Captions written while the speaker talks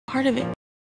part of it.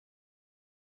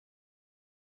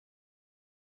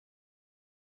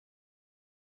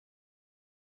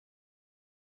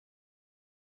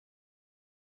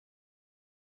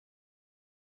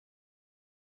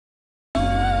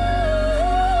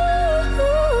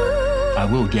 I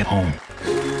will get home.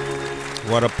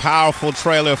 What a powerful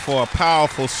trailer for a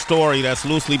powerful story that's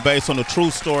loosely based on the true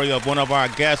story of one of our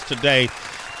guests today,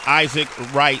 Isaac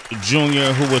Wright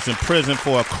Jr., who was in prison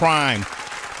for a crime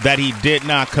that he did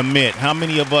not commit. How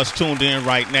many of us tuned in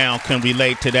right now can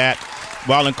relate to that?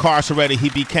 While incarcerated, he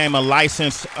became a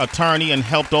licensed attorney and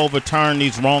helped overturn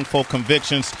these wrongful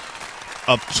convictions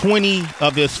of 20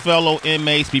 of his fellow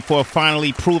inmates before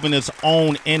finally proving his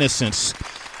own innocence.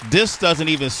 This doesn't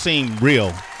even seem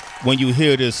real when you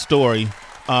hear this story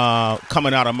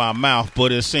coming out of my mouth,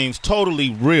 but it seems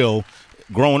totally real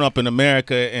growing up in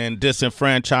America and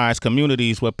disenfranchised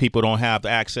communities where people don't have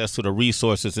access to the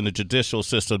resources, and the judicial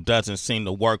system doesn't seem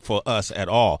to work for us at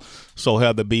all. So,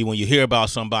 Heather B., when you hear about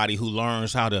somebody who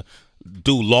learns how to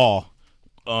do law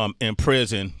in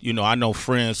prison, you know, I know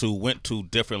friends who went to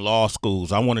different law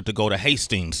schools. I wanted to go to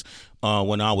Hastings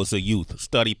when I was a youth,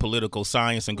 study political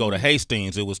science and go to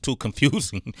Hastings. It was too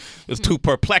confusing. It was too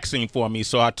perplexing for me,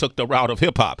 so I took the route of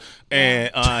hip-hop.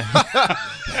 And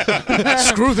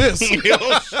screw this.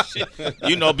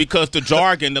 You know, because the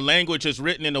jargon, the language is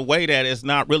written in a way that it's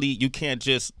not really, you can't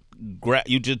just,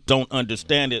 you just don't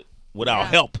understand it without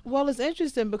help. Well, it's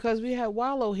interesting because we had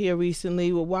Wallow here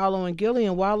recently with Wallow and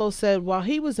Gillian. Wallow said while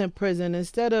he was in prison,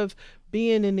 instead of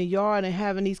being in the yard and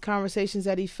having these conversations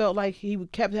that he felt like he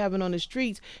kept having on the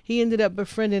streets, he ended up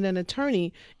befriending an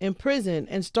attorney in prison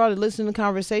and started listening to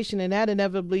conversation, and that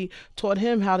inevitably taught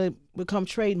him how to become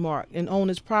trademark and own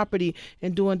his property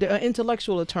and doing the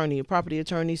intellectual attorney, a property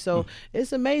attorney. So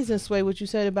it's amazing, Sway, what you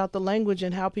said about the language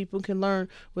and how people can learn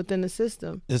within the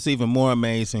system. It's even more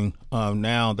amazing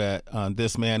now that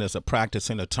this man is a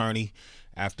practicing attorney.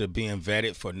 After being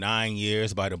vetted for 9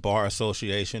 years by the Bar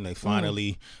Association, they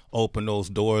finally opened those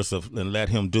doors and let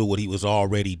him do what he was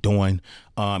already doing.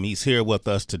 He's here with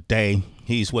us today.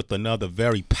 He's with another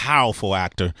very powerful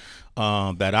actor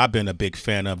that I've been a big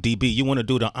fan of. DB, you want to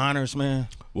do the honors, man?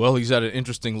 Well, he's had an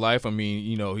interesting life. I mean,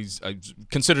 you know, he's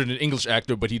considered an English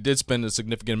actor, but he did spend a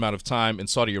significant amount of time in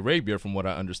Saudi Arabia, from what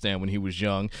I understand, when he was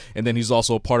young. And then he's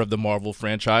also a part of the Marvel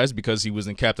franchise because he was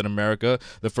in Captain America,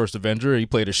 the First Avenger. He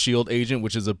played a S.H.I.E.L.D. agent,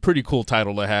 which is a pretty cool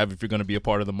title to have if you're going to be a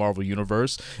part of the Marvel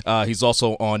universe. He's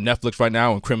also on Netflix right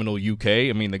now in Criminal UK.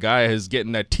 I mean, the guy is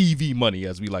getting that TV money,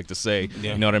 as we like to say.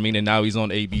 Yeah. You know what I mean? And now he's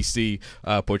on ABC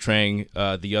portraying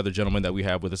the other gentleman that we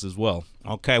have with us as well.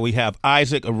 Okay, we have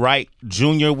Isaac Wright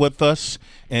Jr. with us,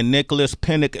 and Nicholas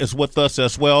Pinnock is with us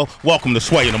as well. Welcome to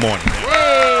Sway in the Morning.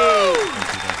 Whoa!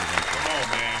 Come on,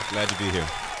 man. Glad to be here.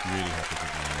 Really happy to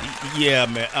be here. Yeah,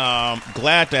 man.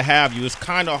 Glad to have you. It's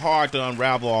kind of hard to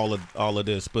unravel all of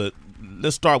this, but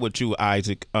let's start with you,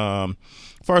 Isaac.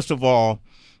 First of all,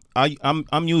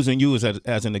 I'm using you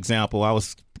as an example. I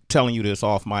was telling you this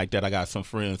off mic that I got some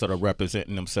friends that are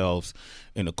representing themselves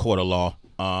in the court of law.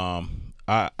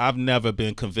 I've never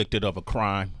been convicted of a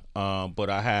crime, but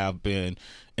I have been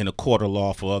in a court of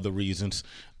law for other reasons.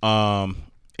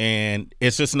 And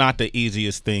it's just not the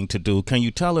easiest thing to do. Can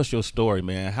you tell us your story,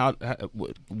 man?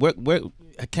 Where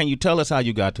can you tell us how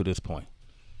you got to this point?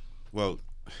 Well,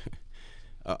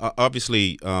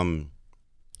 obviously, a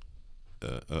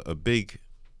big,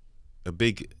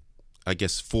 I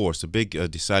guess, force, a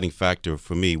big deciding factor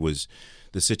for me was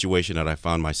the situation that I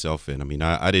found myself in. I mean,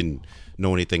 I didn't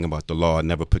know anything about the law. I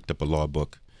never picked up a law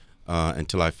book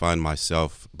until I found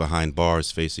myself behind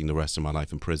bars facing the rest of my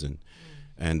life in prison.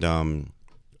 And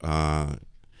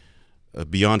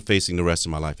beyond facing the rest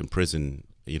of my life in prison,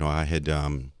 you know, I had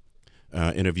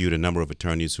interviewed a number of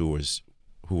attorneys who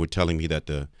were telling me that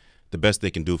the best they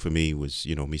can do for me was,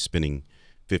 you know, me spending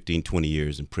 15, 20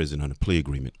 years in prison on a plea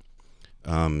agreement.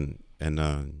 You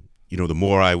know, the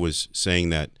more I was saying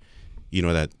that, you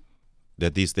know,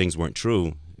 that these things weren't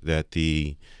true, that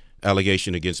the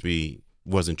allegation against me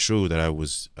wasn't true, that I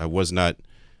was not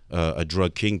a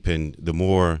drug kingpin, the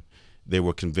more they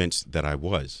were convinced that I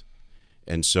was.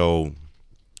 And so,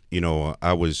 you know,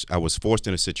 I was forced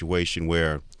in a situation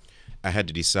where I had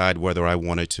to decide whether I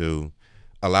wanted to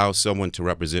allow someone to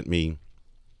represent me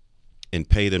and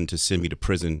pay them to send me to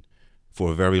prison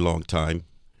for a very long time,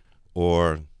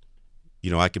 or,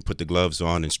 you know, I could put the gloves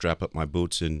on and strap up my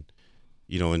boots and,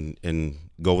 you know, and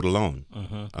go it alone.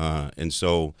 And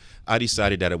so I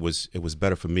decided that it was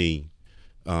better for me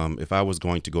if I was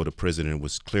going to go to prison, and it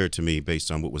was clear to me based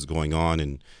on what was going on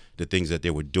and the things that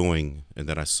they were doing and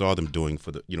that I saw them doing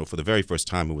for the very first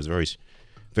time. It was very,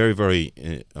 very, very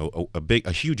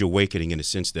a huge awakening in the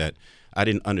sense that I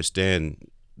didn't understand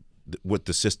what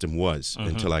the system was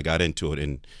until I got into it,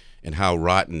 and how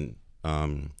rotten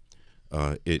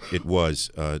it was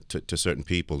to certain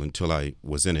people until I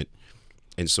was in it.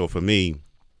 And so for me,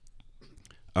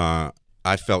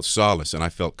 I felt solace and I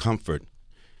felt comfort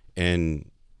in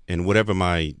whatever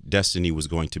my destiny was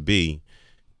going to be,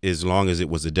 as long as it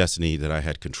was a destiny that I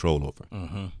had control over.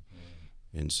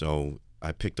 And so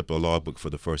I picked up a law book for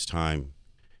the first time,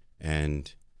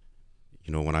 and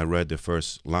when I read the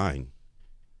first line,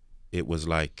 it was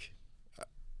like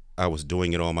I was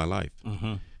doing it all my life.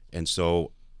 And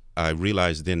so I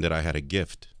realized then that I had a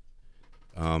gift.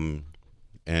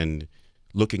 And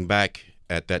looking back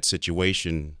at that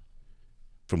situation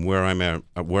from where I'm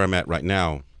at right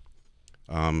now,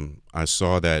 I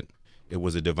saw that it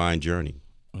was a divine journey,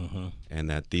 and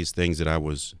that these things that I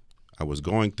was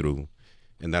going through,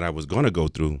 and that I was going to go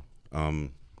through,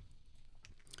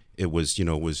 it was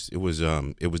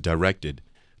directed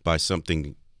by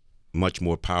something much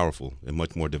more powerful and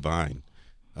much more divine,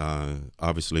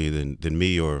 obviously than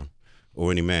me or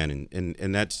any man,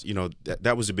 and that's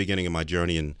that was the beginning of my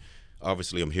journey. And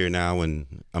obviously I'm here now,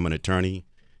 and I'm an attorney,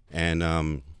 and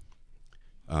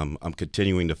I'm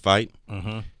continuing to fight,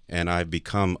 and I've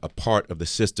become a part of the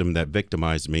system that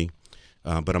victimized me,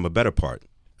 but I'm a better part.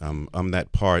 I'm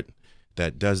that part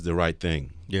that does the right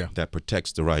thing, that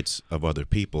protects the rights of other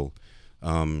people,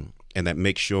 and that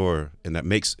makes sure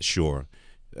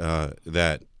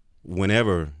that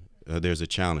whenever there's a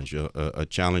challenge,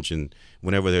 and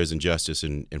whenever there's injustice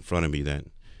in front of me, that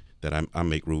I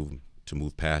make room to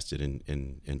move past it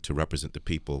and to represent the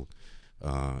people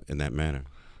in that manner.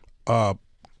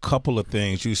 Couple of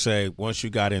things. You say once you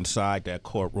got inside that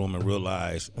courtroom and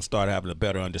realized and started having a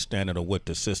better understanding of what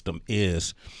the system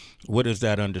is, what is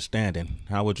that understanding?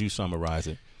 How would you summarize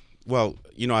it? Well,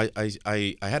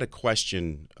 I had a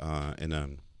question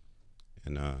in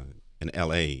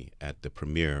L.A. at the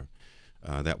premiere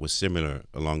that was similar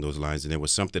along those lines, and there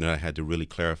was something that I had to really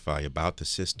clarify about the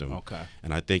system. Okay.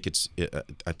 And I think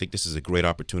I think this is a great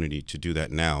opportunity to do that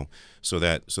now, so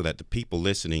that the people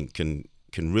listening can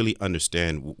really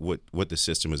understand what the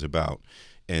system is about,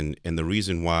 and the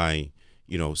reason why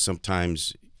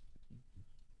sometimes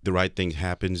the right thing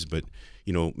happens, but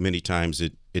many times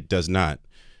it does not.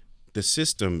 The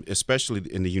system, especially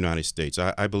in the United States,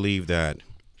 I believe that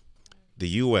the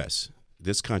U.S.,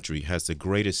 this country, has the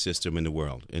greatest system in the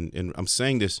world, and I'm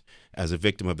saying this as a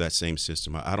victim of that same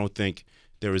system. I don't think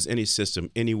there is any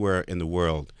system anywhere in the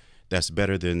world that's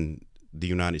better than the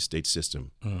United States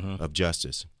system of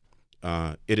justice.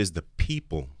 It is the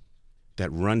people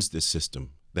that runs this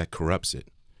system that corrupts it.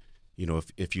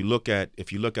 If you look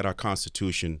at our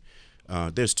Constitution,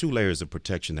 there's two layers of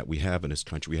protection that we have in this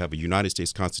country. We have a United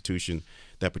States Constitution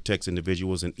that protects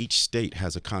individuals, and each state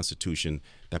has a constitution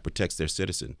that protects their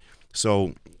citizen.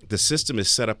 So the system is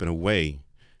set up in a way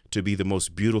to be the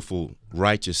most beautiful,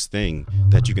 righteous thing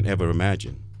that you can ever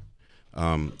imagine.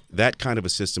 That kind of a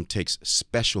system takes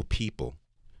special people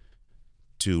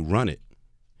to run it.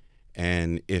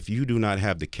 And if you do not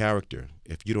have the character,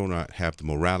 if you do not have the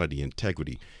morality,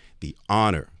 integrity, the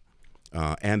honor,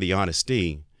 and the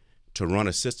honesty to run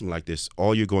a system like this,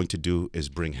 all you're going to do is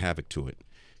bring havoc to it.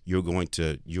 You're going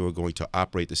to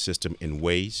operate the system in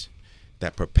ways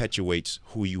that perpetuates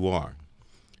who you are.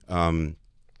 If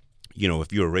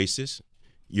you're a racist,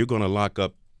 you're going to lock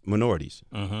up minorities.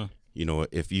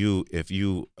 If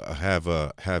you have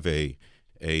a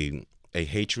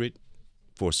hatred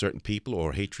for certain people,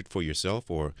 or hatred for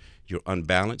yourself, or you're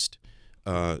unbalanced,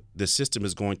 the system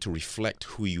is going to reflect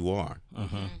who you are.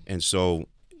 And so,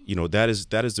 that is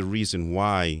the reason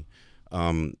why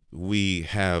we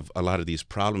have a lot of these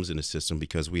problems in the system,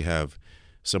 because we have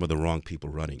some of the wrong people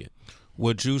running it.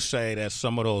 Would you say that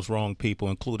some of those wrong people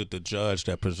included the judge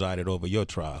that presided over your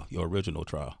trial, your original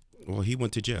trial? Well, he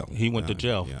went to jail. He went to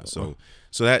jail. Yeah. So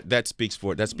that speaks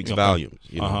volumes.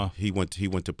 He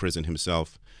went to prison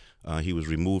himself. He was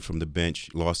removed from the bench,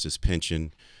 lost his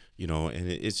pension, and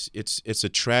it's a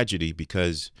tragedy,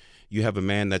 because you have a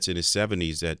man that's in his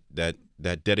 70s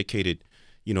that dedicated,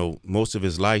 most of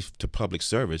his life to public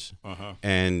service,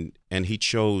 and he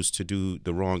chose to do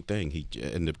the wrong thing. He,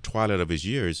 in the twilight of his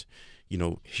years,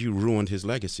 he ruined his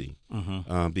legacy,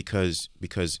 because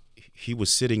he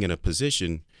was sitting in a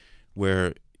position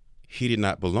where he did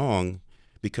not belong,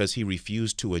 because he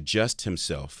refused to adjust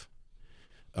himself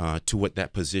to what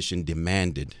that position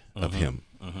demanded of him.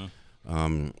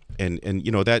 And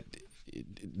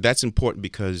that's important,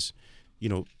 because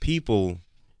people,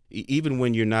 even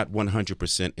when you're not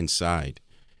 100% inside,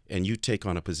 and you take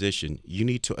on a position, you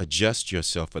need to adjust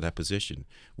yourself for that position,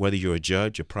 whether you're a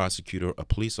judge, a prosecutor, a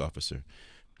police officer.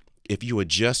 If you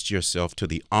adjust yourself to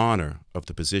the honor of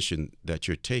the position that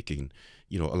you're taking,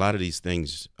 you know, a lot of these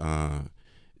things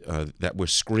that we're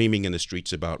screaming in the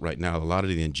streets about right now, a lot of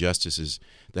the injustices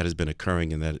that has been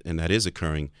occurring and that is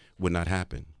occurring would not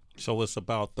happen. So it's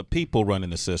about the people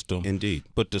running the system. Indeed.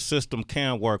 But the system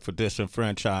can work for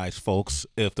disenfranchised folks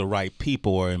if the right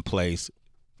people are in place,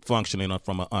 functioning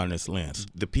from an honest lens.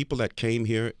 The people that came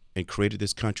here and created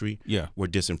this country were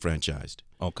disenfranchised.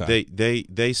 Okay.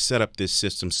 They set up this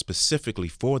system specifically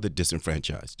for the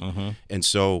disenfranchised. And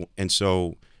so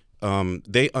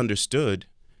they understood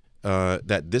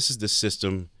that this is the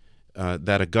system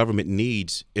that a government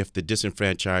needs if the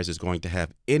disenfranchised is going to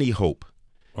have any hope.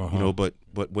 You know, but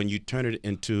when you turn it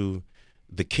into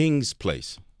the king's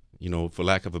place, you know, for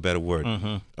lack of a better word,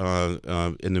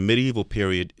 in the medieval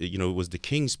period, you know, it was the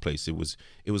king's place. It was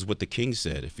what the king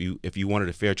said. If you wanted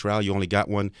a fair trial, you only got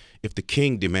one if the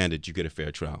king demanded you get a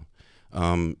fair trial.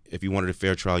 If you wanted a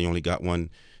fair trial, you only got one,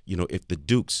 you know, if the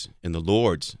dukes and the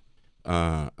lords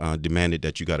demanded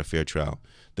that you got a fair trial.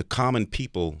 The common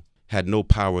people had no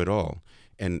power at all.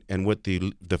 And what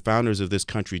the founders of this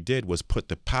country did was put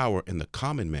the power in the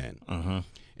common man.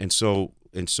 And so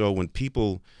when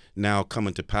people now come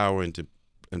into power,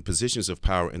 in positions of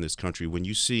power in this country, when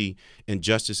you see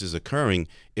injustices occurring,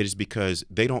 it is because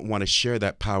they don't want to share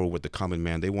that power with the common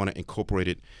man. They want to incorporate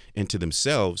it into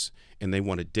themselves, and they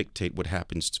want to dictate what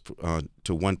happens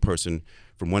to one person,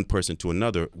 from one person to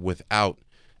another, without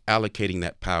allocating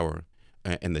that power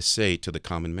and the say to the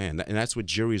common man. And that's what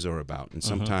juries are about. And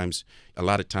sometimes, a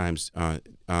lot of times,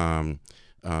 they're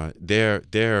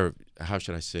how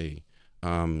should I say,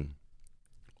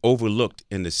 overlooked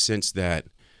in the sense that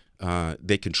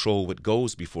they control what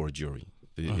goes before a jury,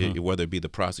 whether it be the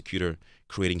prosecutor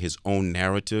creating his own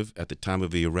narrative at the time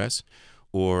of the arrest,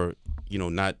 or, you know,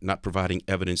 not providing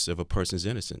evidence of a person's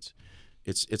innocence.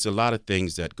 It's a lot of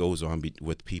things that goes on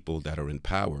with people that are in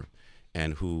power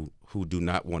and who do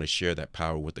not want to share that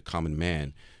power with the common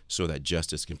man so that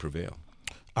justice can prevail.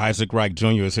 Isaac Wright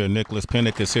Jr. is here. Nicholas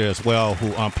Pinnock is here as well,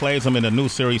 who plays him in the new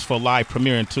series For Life,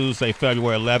 premiering Tuesday,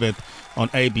 February 11th on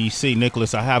ABC.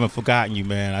 Nicholas, I haven't forgotten you,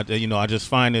 man. I just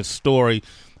find this story,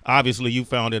 obviously you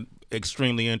found it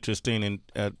extremely interesting,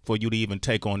 and for you to even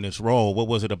take on this role. What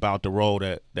was it about the role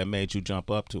that made you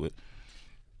jump up to it?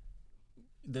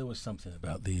 There was something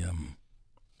about the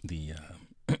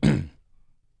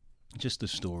just the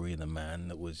story of the man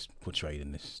that was portrayed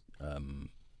in this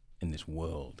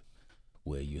world,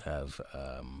 where you have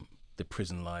the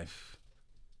prison life,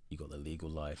 you got the legal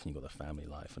life, and you got the family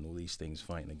life, and all these things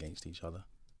fighting against each other.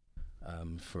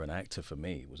 For an actor, for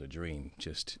me, it was a dream,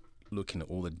 just looking at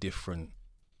all the different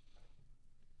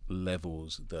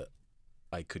levels that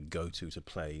I could go to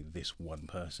play this one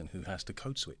person who has to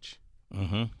code switch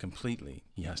completely.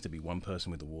 He has to be one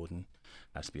person with the warden,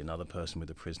 has to be another person with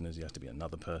the prisoners, he has to be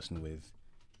another person with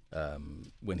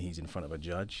when he's in front of a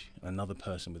judge, another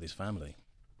person with his family.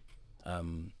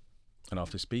 And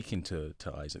after speaking to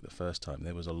Isaac the first time,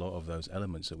 there was a lot of those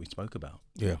elements that we spoke about.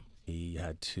 Yeah, he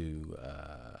had to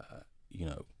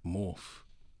morph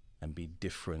and be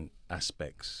different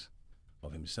aspects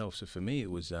of himself. So for me, it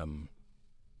was a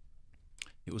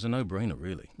no-brainer,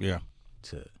 really. Yeah,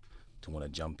 to want to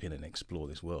jump in and explore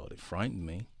this world. It frightened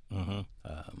me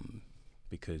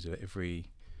because every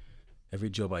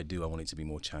job I do, I want it to be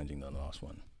more challenging than the last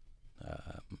one.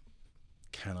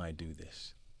 Can I do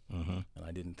this? And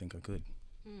I didn't think I could.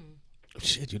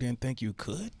 Shit, you didn't think you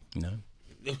could? No.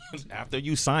 After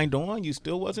you signed on, you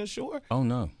still wasn't sure? Oh,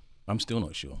 no. I'm still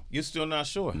not sure. You're still not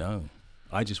sure? No.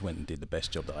 I just went and did the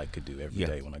best job that I could do every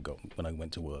day when I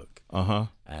went to work.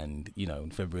 And,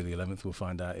 on February the 11th, we'll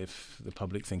find out if the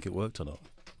public think it worked or not.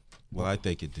 Well, I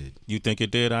think it did. You think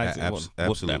it did, Isaac?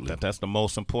 Absolutely. That's the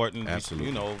most important,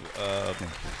 absolutely.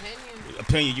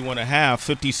 Opinion you want to have.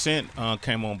 50 Cent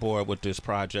came on board with this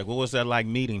project. What was that like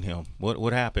meeting him?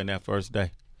 What happened that first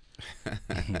day?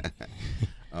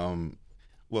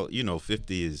 Well,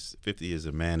 50 is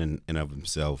a man in and of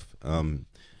himself.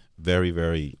 Very,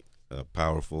 very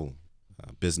powerful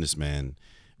businessman,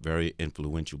 very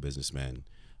influential businessman.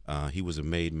 He was a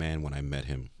made man when I met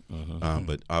him,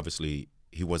 but obviously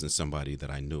he wasn't somebody that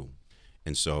I knew.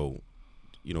 And so,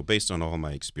 based on all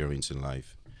my experience in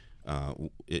life,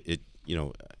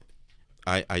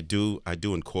 I do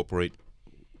incorporate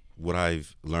what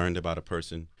I've learned about a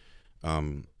person,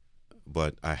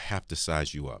 but I have to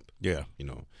size you up. Yeah.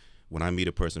 When I meet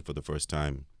a person for the first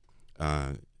time,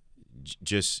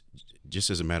 just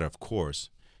as a matter of course,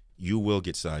 you will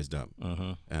get sized up.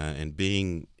 And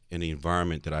being in the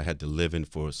environment that I had to live in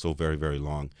for so very, very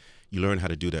long, you learn how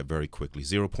to do that very quickly.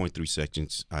 0.3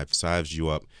 seconds, I've sized you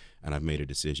up, and I've made a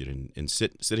decision. And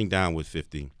sitting down with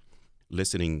 50,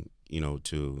 listening,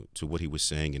 to what he was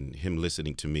saying and him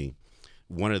listening to me,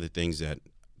 one of the things that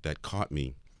caught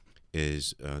me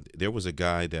is there was a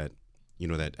guy that,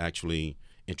 that actually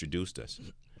introduced us.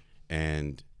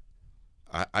 And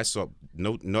I saw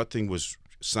nothing was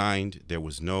signed. There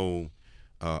was no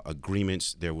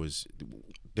agreements. There was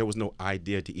no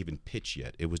idea to even pitch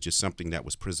yet. It was just something that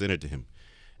was presented to him.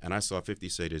 And I saw 50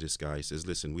 say to this guy, he says,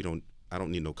 listen, I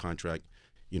don't need no contract.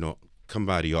 Come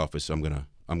by the office. I'm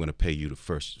gonna pay you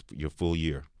your full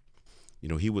year.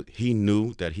 He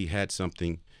knew that he had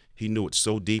something. He knew it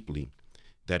so deeply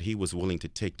that he was willing to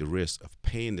take the risk of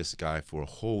paying this guy for a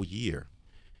whole year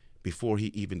before he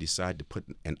even decided to put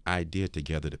an idea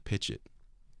together to pitch it.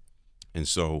 And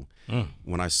so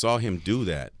when I saw him do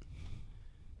that,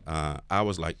 I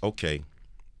was like, okay,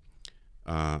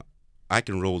 I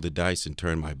can roll the dice and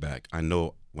turn my back. I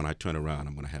know when I turn around,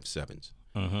 I'm going to have sevens.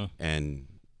 And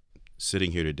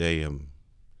sitting here today, I'm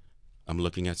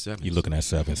looking at sevens. You're looking at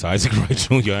sevens. Isaac Wright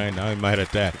Jr., I ain't mad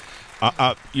at that.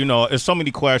 There's so many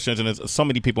questions and there's so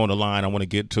many people on the line I want to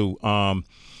get to.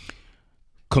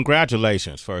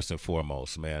 Congratulations, first and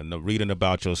foremost, man. The reading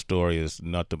about your story is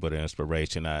nothing but an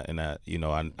inspiration. I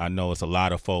know it's a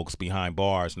lot of folks behind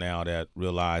bars now that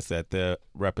realize that their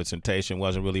representation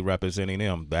wasn't really representing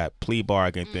them. That plea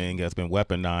bargain thing has been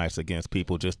weaponized against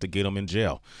people just to get them in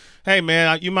jail. Hey,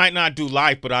 man, you might not do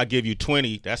life, but I'll give you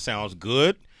 20. That sounds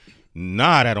good.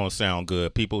 Nah, that don't sound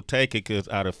good. People take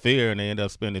it out of fear, and they end up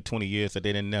spending 20 years that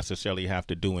they didn't necessarily have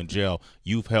to do in jail.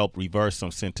 You've helped reverse some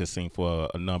sentencing for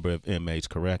a number of inmates,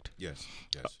 correct? Yes.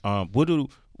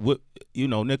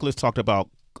 Nicholas talked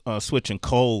about switching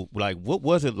code. Like, what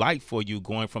was it like for you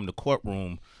going from the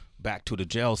courtroom back to the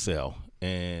jail cell,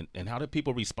 and how did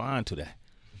people respond to that?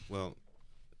 Well,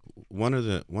 one of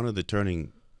the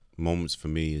turning moments for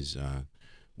me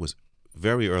was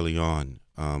very early on.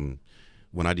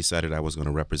 When I decided I was going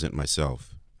to represent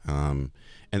myself. And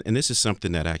this is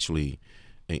something that actually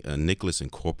Nicholas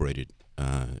incorporated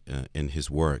in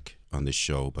his work on this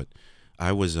show. But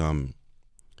I was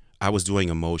doing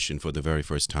a motion for the very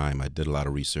first time. I did a lot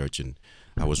of research and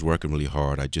I was working really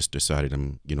hard. I just decided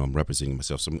I'm representing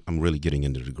myself. So I'm really getting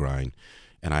into the grind.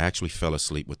 And I actually fell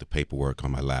asleep with the paperwork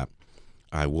on my lap.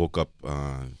 I woke up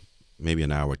maybe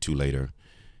an hour or two later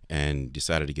and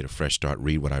decided to get a fresh start,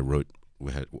 read what I wrote,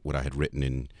 what I had written,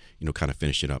 and kind of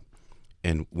finish it up.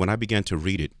 And when I began to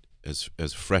read it as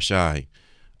fresh eye,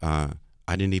 I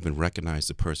didn't even recognize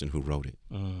the person who wrote it.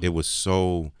 It was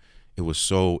so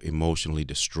emotionally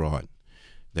distraught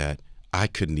that I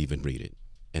couldn't even read it.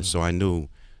 And so I knew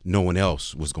no one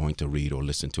else was going to read or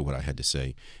listen to what I had to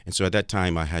say. And so at that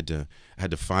time I had to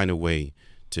find a way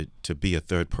to be a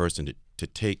third person, to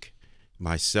take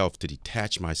myself, to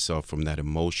detach myself from that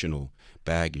emotional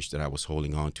baggage that I was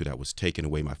holding on to, that was taking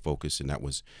away my focus and that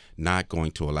was not going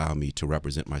to allow me to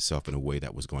represent myself in a way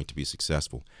that was going to be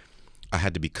successful. I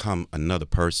had to become another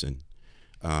person.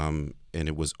 And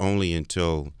it was only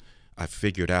until I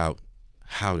figured out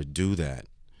how to do that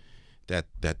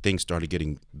things started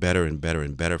getting better and better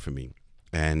and better for me.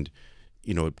 And,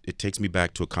 it takes me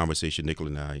back to a conversation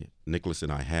Nicholas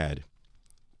and I had.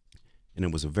 And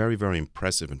it was a very, very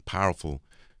impressive and powerful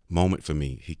moment for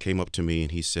me. He came up to me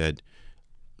and he said,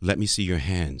 "Let me see your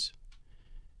hands."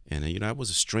 And that was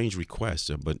a strange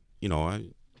request, but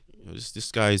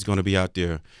this guy is going to be out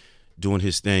there doing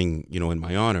his thing, in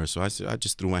my honor. So I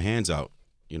just threw my hands out.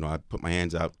 I put my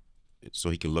hands out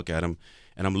so he could look at them,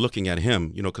 and I'm looking at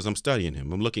him, because I'm studying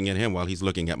him. I'm looking at him while he's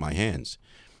looking at my hands.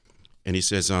 And he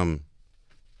says, "Can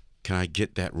I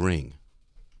get that ring?"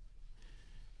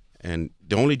 And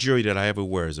the only jewelry that I ever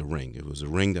wear is a ring. It was a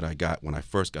ring that I got when I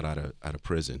first got out of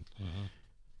prison.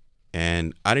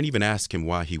 And I didn't even ask him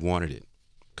why he wanted it,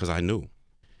 because I knew.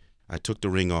 I took the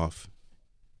ring off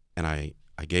and I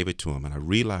gave it to him. And I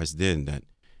realized then that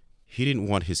he didn't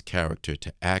want his character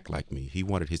to act like me. He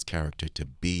wanted his character to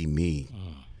be me.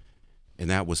 And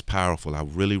that was powerful. I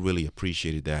really, really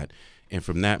appreciated that. And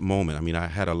from that moment, I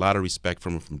had a lot of respect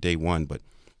from him from day one, but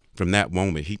from that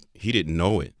moment, he didn't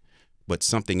know it. But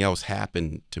something else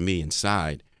happened to me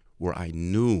inside where I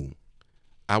knew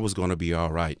I was going to be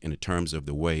all right in terms of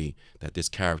the way that this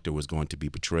character was going to be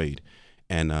portrayed.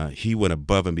 And he went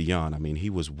above and beyond. He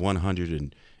was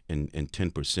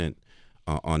 110%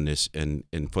 on this. And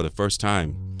for the first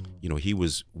time, he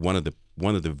was one of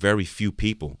the very few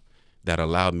people that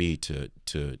allowed me to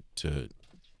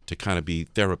kind of be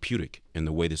therapeutic in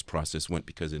the way this process went,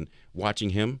 because in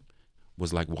watching him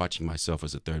was like watching myself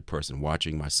as a third person,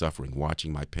 watching my suffering,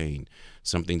 watching my pain,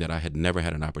 something that I had never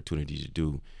had an opportunity to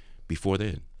do before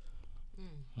then.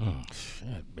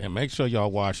 Shit, man. Make sure y'all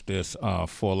watch this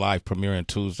For Life, premiering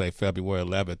Tuesday, February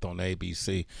 11th on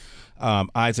ABC.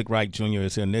 Isaac Wright Jr.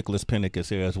 is here. Nicholas Pinnock is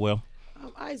here as well.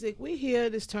 Isaac, we hear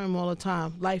this term all the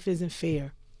time. Life isn't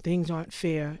fair. Things aren't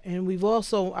fair. And we've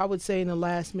also, I would say in the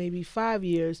last maybe 5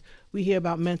 years, we hear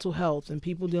about mental health and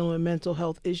people dealing with mental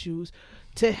health issues.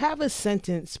 To have a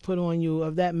sentence put on you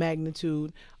of that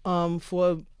magnitude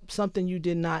for something you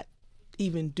did not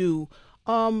even do,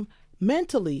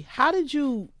 mentally, how did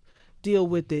you deal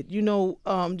with it? You know,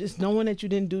 just knowing that you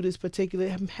didn't do this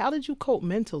particular, how did you cope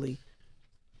mentally?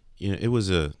 You know, it was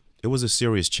a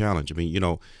serious challenge. I mean, you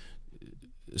know,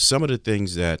 some of the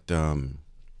things that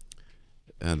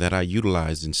that I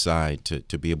utilized inside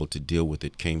to be able to deal with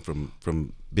it came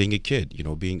from being a kid, you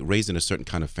know, being raised in a certain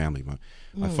kind of family.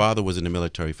 My father was in the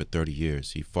military for 30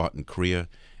 years. He fought in Korea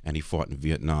and he fought in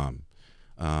Vietnam.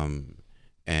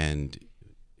 And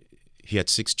he had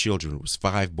 6 children. It was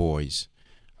 5 boys,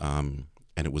 and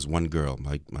it was 1 girl.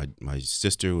 My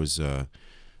sister was,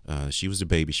 she was a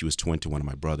baby. She was twin to one of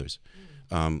my brothers.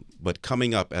 But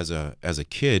coming up as a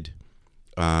kid,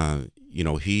 you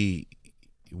know,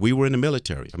 we were in the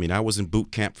military. I mean, I was in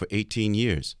boot camp for 18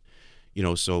 years. You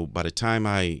know, so by the time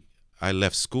I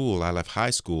left school, I left high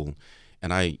school,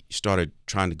 and I started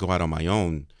trying to go out on my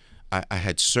own, I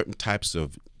had certain types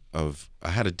of I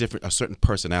had a certain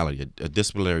personality, a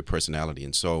disciplinary personality.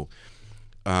 And so,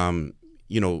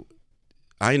 you know,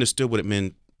 I understood what it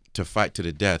meant to fight to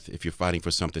the death if you're fighting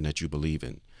for something that you believe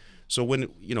in. So when,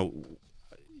 you know,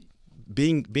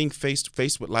 being faced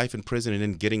with life in prison and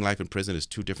then getting life in prison is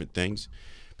 2 different things,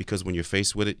 because when you're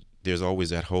faced with it, there's always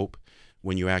that hope.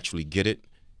 When you actually get it,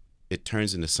 it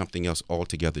turns into something else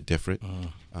altogether different.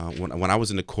 When I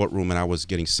was in the courtroom and I was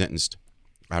getting sentenced,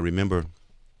 I remember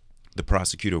the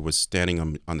prosecutor was standing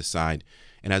on the side,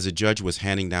 and as the judge was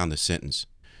handing down the sentence,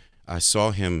 I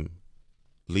saw him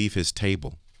leave his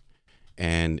table,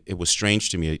 and it was strange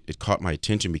to me. It caught my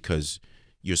attention because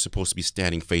you're supposed to be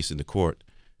standing facing the court.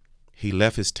 He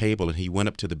left his table and he went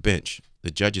up to the bench,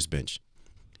 the judge's bench.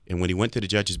 And when he went to the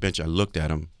judge's bench, I looked at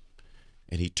him,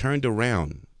 and he turned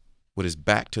around with his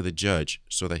back to the judge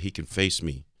so that he can face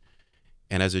me.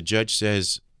 And as the judge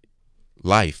says,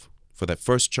 life, for that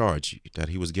first charge that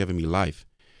he was giving me life,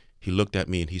 he looked at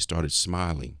me and he started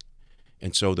smiling.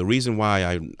 And so the reason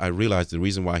why I realized the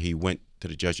reason why he went to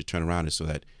the judge to turn around is so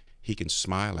that he can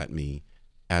smile at me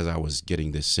as I was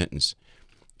getting this sentence.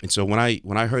 And so when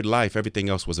I heard life, everything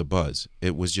else was a buzz.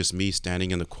 It was just me standing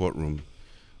in the courtroom,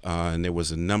 and there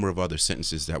was a number of other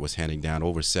sentences that was handing down,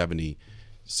 over 70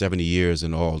 years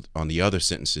and all on the other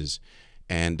sentences.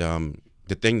 And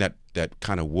the thing that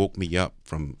kind of woke me up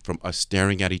from us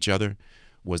staring at each other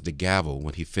was the gavel.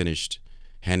 When he finished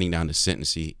handing down the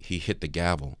sentence, he hit the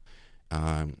gavel,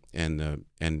 and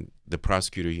the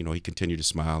prosecutor, you know, he continued to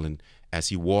smile. And as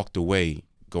he walked away,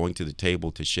 going to the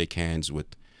table to shake hands with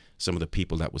some of the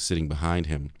people that was sitting behind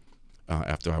him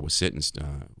after I was sentenced,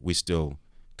 we still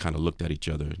kind of looked at each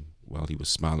other while he was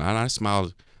smiling. And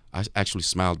I actually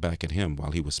smiled back at him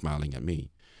while he was smiling at me.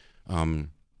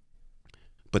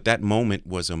 But that moment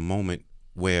was a moment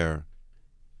where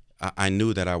I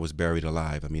knew that I was buried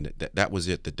alive. I mean, that was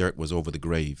it. The dirt was over the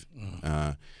grave.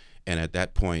 And at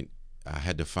that point, I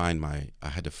had to find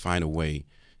a way,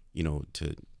 you know,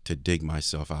 to dig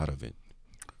myself out of it.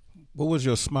 What was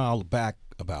your smile back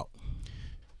about?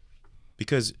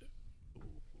 Because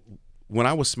when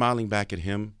I was smiling back at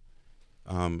him,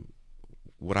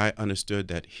 what I understood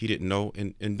that he didn't know,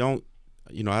 and don't,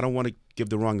 you know, I don't want to give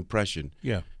the wrong impression.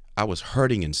 Yeah, I was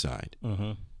hurting inside.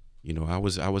 You know, I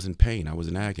was in pain. I was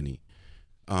in agony.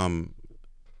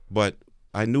 But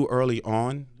I knew early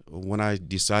on when I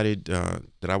decided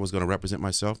that I was going to represent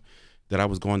myself, that I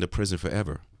was going to prison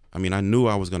forever. I mean, I knew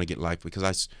I was going to get life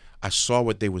because I saw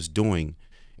what they was doing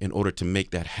in order to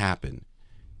make that happen.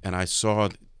 And I saw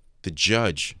the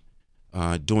judge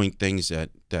doing things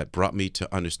that brought me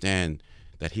to understand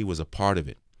that he was a part of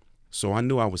it. So I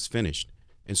knew I was finished.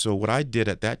 And so what I did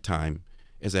at that time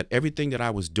is that everything that I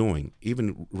was doing,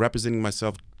 even representing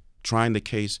myself, trying the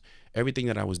case, everything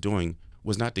that I was doing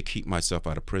was not to keep myself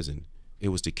out of prison. It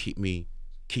was to keep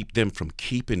them from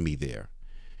keeping me there.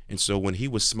 And so when he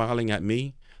was smiling at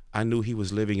me, I knew he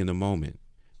was living in the moment.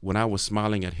 When I was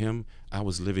smiling at him, I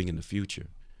was living in the future.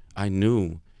 I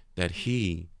knew that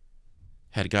he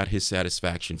had got his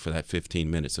satisfaction for that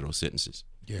 15 minutes of those sentences.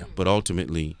 Yeah. But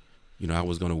ultimately, you know, I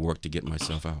was going to work to get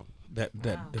myself out.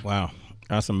 Wow.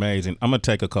 That's amazing. I'm going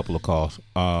to take a couple of calls.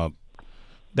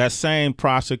 That same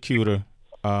prosecutor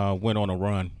went on a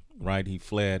run right? He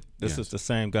fled. This is the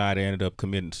same guy that ended up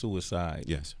committing suicide.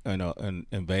 Yes. In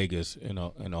Vegas, in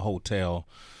a hotel,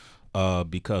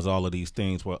 because all of these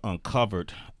things were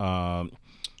uncovered.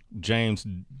 James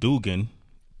Dugan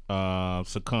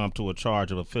succumbed to a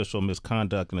charge of official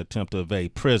misconduct and attempt to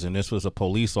evade prison. This was a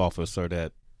police officer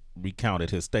that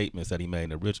recounted his statements that he made in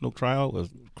the original trial. Was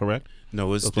correct?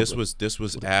 No, this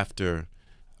was after.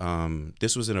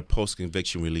 This was in a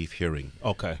post-conviction relief hearing.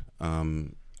 Okay.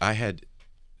 I had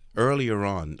earlier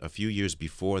on, a few years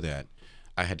before that,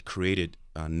 I had created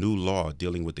a new law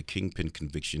dealing with the kingpin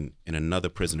conviction in another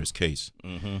prisoner's case,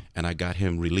 and I got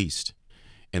him released.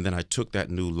 And then I took that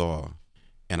new law,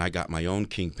 and I got my own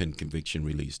kingpin conviction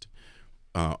released,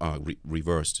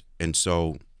 reversed. And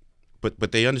so,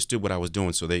 but they understood what I was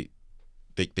doing, so they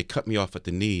cut me off at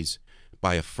the knees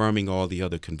by affirming all the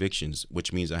other convictions,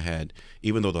 which means I had,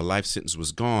 even though the life sentence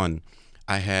was gone,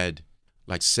 I had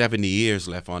like 70 years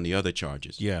left on the other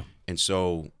charges. Yeah. And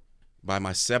so by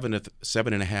my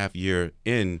 7.5 year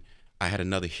in, I had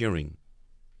another hearing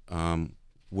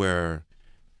where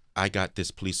I got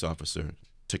this police officer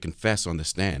to confess on the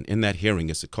stand. In that hearing,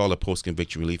 it's called a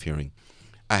post-conviction relief hearing.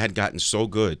 I had gotten so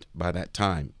good by that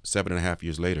time, 7.5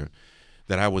 years later,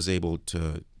 that I was able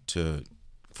to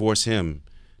force him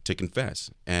to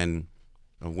confess. And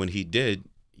when he did,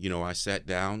 I sat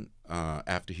down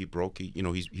after he broke.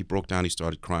 He broke down. He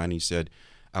started crying. He said,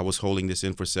 "I was holding this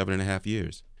in for 7.5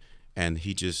 years," and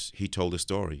he told the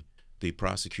story. The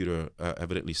prosecutor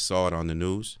evidently saw it on the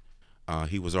news.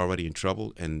 He was already in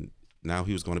trouble, and now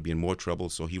he was going to be in more trouble,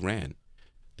 so he ran.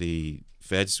 The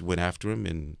feds went after him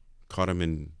and caught him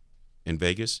in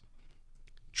Vegas.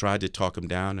 Tried to talk him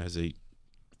down. As he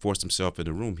forced himself in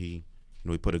the room, he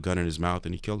put a gun in his mouth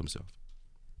and he killed himself.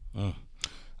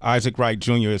 Isaac Wright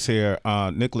Jr. is here.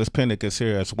 Nicholas Pinnock is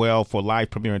here as well for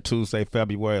live premiering Tuesday,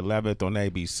 February 11th on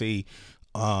ABC.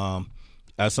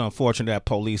 That's unfortunate that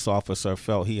police officer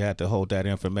felt he had to hold that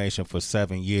information for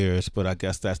 7 years, but I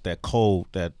guess that's that code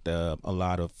that a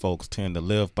lot of folks tend to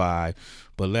live by.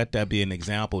 But let that be an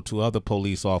example to other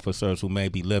police officers who may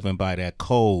be living by that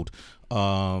code,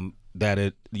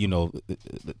 that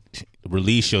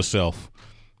release yourself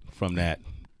from that.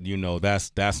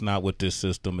 That's not what this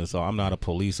system is. I'm not a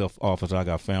police officer. I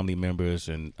got family members,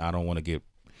 and I don't want to get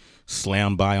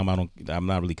slammed by them. I'm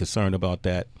not really concerned about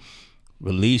that.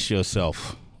 Release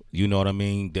yourself. You know what I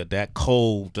mean? That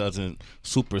code doesn't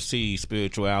supersede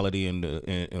spirituality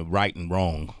and right and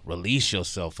wrong. Release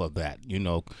yourself of that.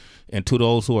 And to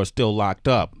those who are still locked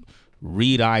up,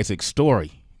 read Isaac's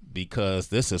story, because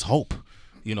this is hope.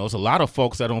 There's a lot of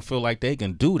folks that don't feel like they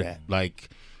can do that. Like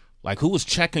who was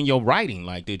checking your writing?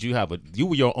 Like, did you you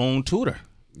were your own tutor?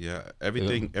 Yeah,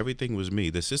 everything was me.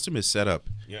 The system is set up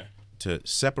to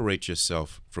separate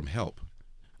yourself from help.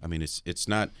 I mean, it's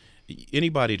not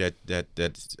anybody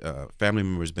that family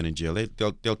member has been in jail.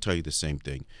 They'll tell you the same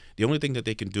thing. The only thing that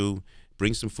they can do,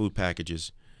 bring some food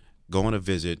packages, go on a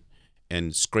visit,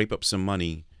 and scrape up some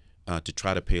money to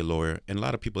try to pay a lawyer. And a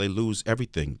lot of people, they lose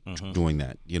everything doing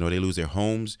that. They lose their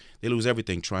homes, they lose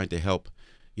everything trying to help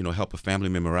a family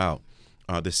member out.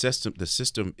 The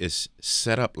system is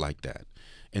set up like that.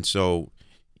 And so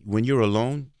when you're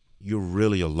alone, you're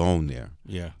really alone there.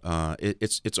 Yeah.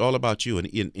 It's all about you. And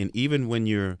even when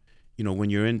you're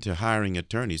into hiring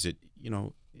attorneys,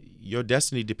 your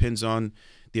destiny depends on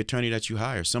the attorney that you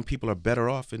hire. Some people are better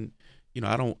off, and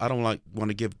I don't want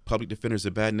to give public defenders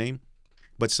a bad name,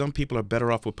 but some people are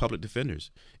better off with public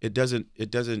defenders. It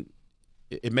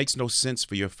makes no sense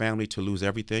for your family to lose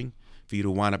everything for you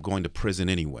to wind up going to prison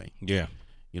anyway. Yeah.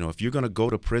 If you're going to go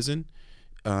to prison,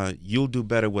 you'll do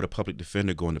better with a public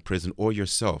defender going to prison, or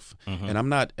yourself. And I'm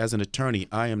not, as an attorney,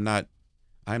 I am not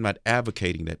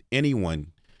advocating that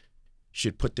anyone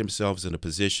should put themselves in a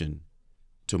position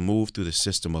to move through the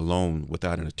system alone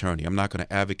without an attorney. I'm not going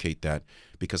to advocate that,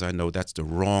 because I know that's the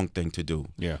wrong thing to do.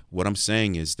 Yeah. What I'm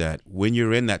saying is that when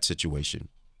you're in that situation,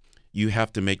 you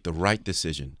have to make the right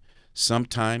decision.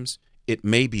 Sometimes it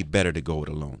may be better to go it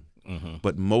alone.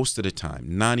 But most of the time,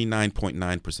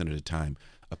 99.9% of the time,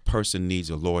 a person needs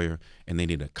a lawyer, and they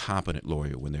need a competent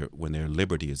lawyer when their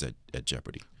liberty is at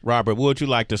jeopardy. Robert, what would you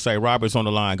like to say? Robert's on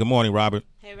the line. Good morning, Robert.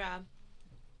 Hey, Rob.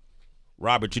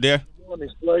 Robert, you there? Good morning,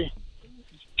 Sway.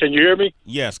 Can you hear me?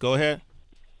 Yes, go ahead.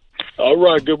 All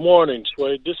right, good morning,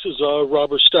 Sway. This is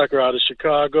Robert Stacker out of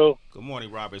Chicago. Good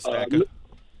morning, Robert Stacker.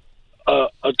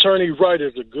 Attorney Wright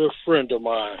is a good friend of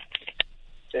mine,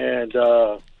 and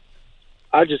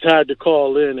I just had to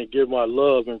call in and give my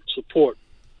love and support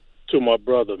to my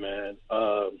brother, man.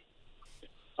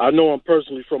 I know him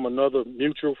personally from another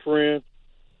mutual friend.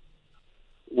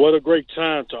 What a great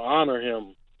time to honor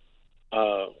him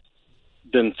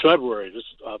than February. This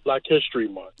Black History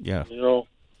Month. Yeah. You know,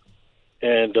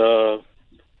 and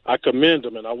I commend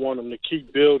him, and I want him to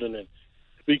keep building and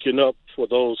speaking up for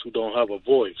those who don't have a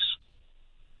voice.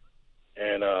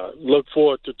 And look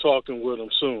forward to talking with him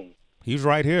soon. He's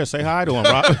right here. Say hi to him,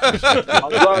 Rob.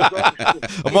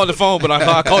 I'm on the phone, but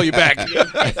I'll call you back. Go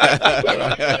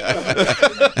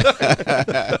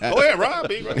ahead,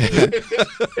 Rob.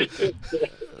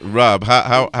 Rob,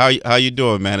 how you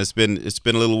doing, man? It's been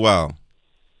a little while.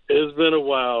 It's been a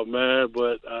while, man,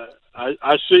 but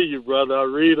I see you, brother. I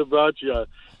read about you.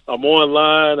 I'm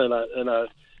online, and I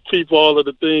keep all of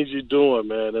the things you're doing,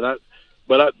 man.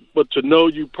 But to know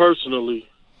you personally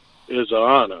is an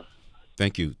honor.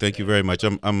 Thank you very much.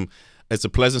 It's a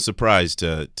pleasant surprise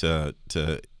to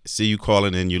see you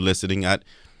calling in, you listening. I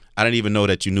didn't even know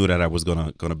that you knew that I was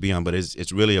gonna be on, but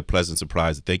it's really a pleasant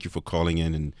surprise. Thank you for calling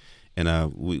in,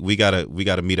 and we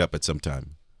gotta meet up at some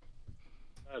time.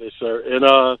 Got it, sir.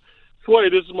 And Sway,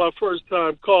 this is my first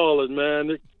time calling,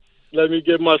 man. Let me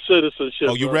get my citizenship.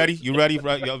 Oh, you ready? You ready?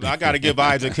 I got to give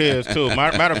Isaac his, too.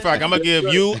 Matter of fact, I'm going to give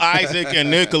you, Isaac,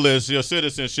 and Nicholas your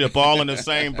citizenship all in the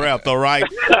same breath, all right?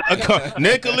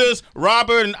 Nicholas,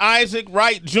 Robert, and Isaac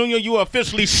Wright Jr., you are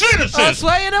officially citizens. I'm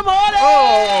swaying them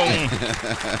all.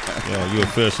 Yeah, you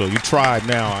official. You tried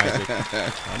now, Isaac.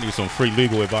 I need some free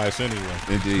legal advice anyway.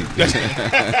 Indeed.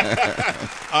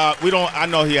 I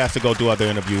know he has to go do other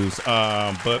interviews,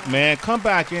 but, man, come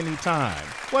back anytime.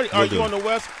 What, are you on the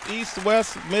West, East,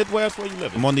 West, Midwest? Where you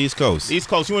living? I'm on the East Coast. East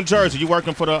Coast. You in Jersey. You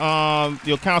working for the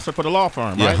your counselor for the law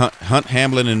firm, yeah, right? Hunt,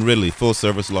 Hamlin, and Ridley, full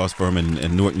service law firm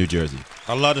in Newark, New Jersey.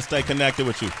 I love to stay connected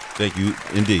with you. Thank you,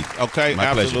 indeed. Okay, my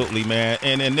absolutely, pleasure.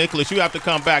 man. And Nicholas, you have to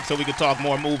come back so we can talk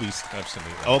more movies.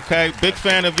 Absolutely. Okay, big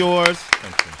fan of yours.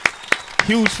 Thank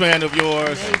you. Huge fan of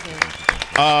yours.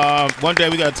 One day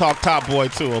we got to talk Top Boy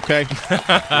too, okay?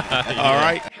 All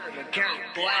right.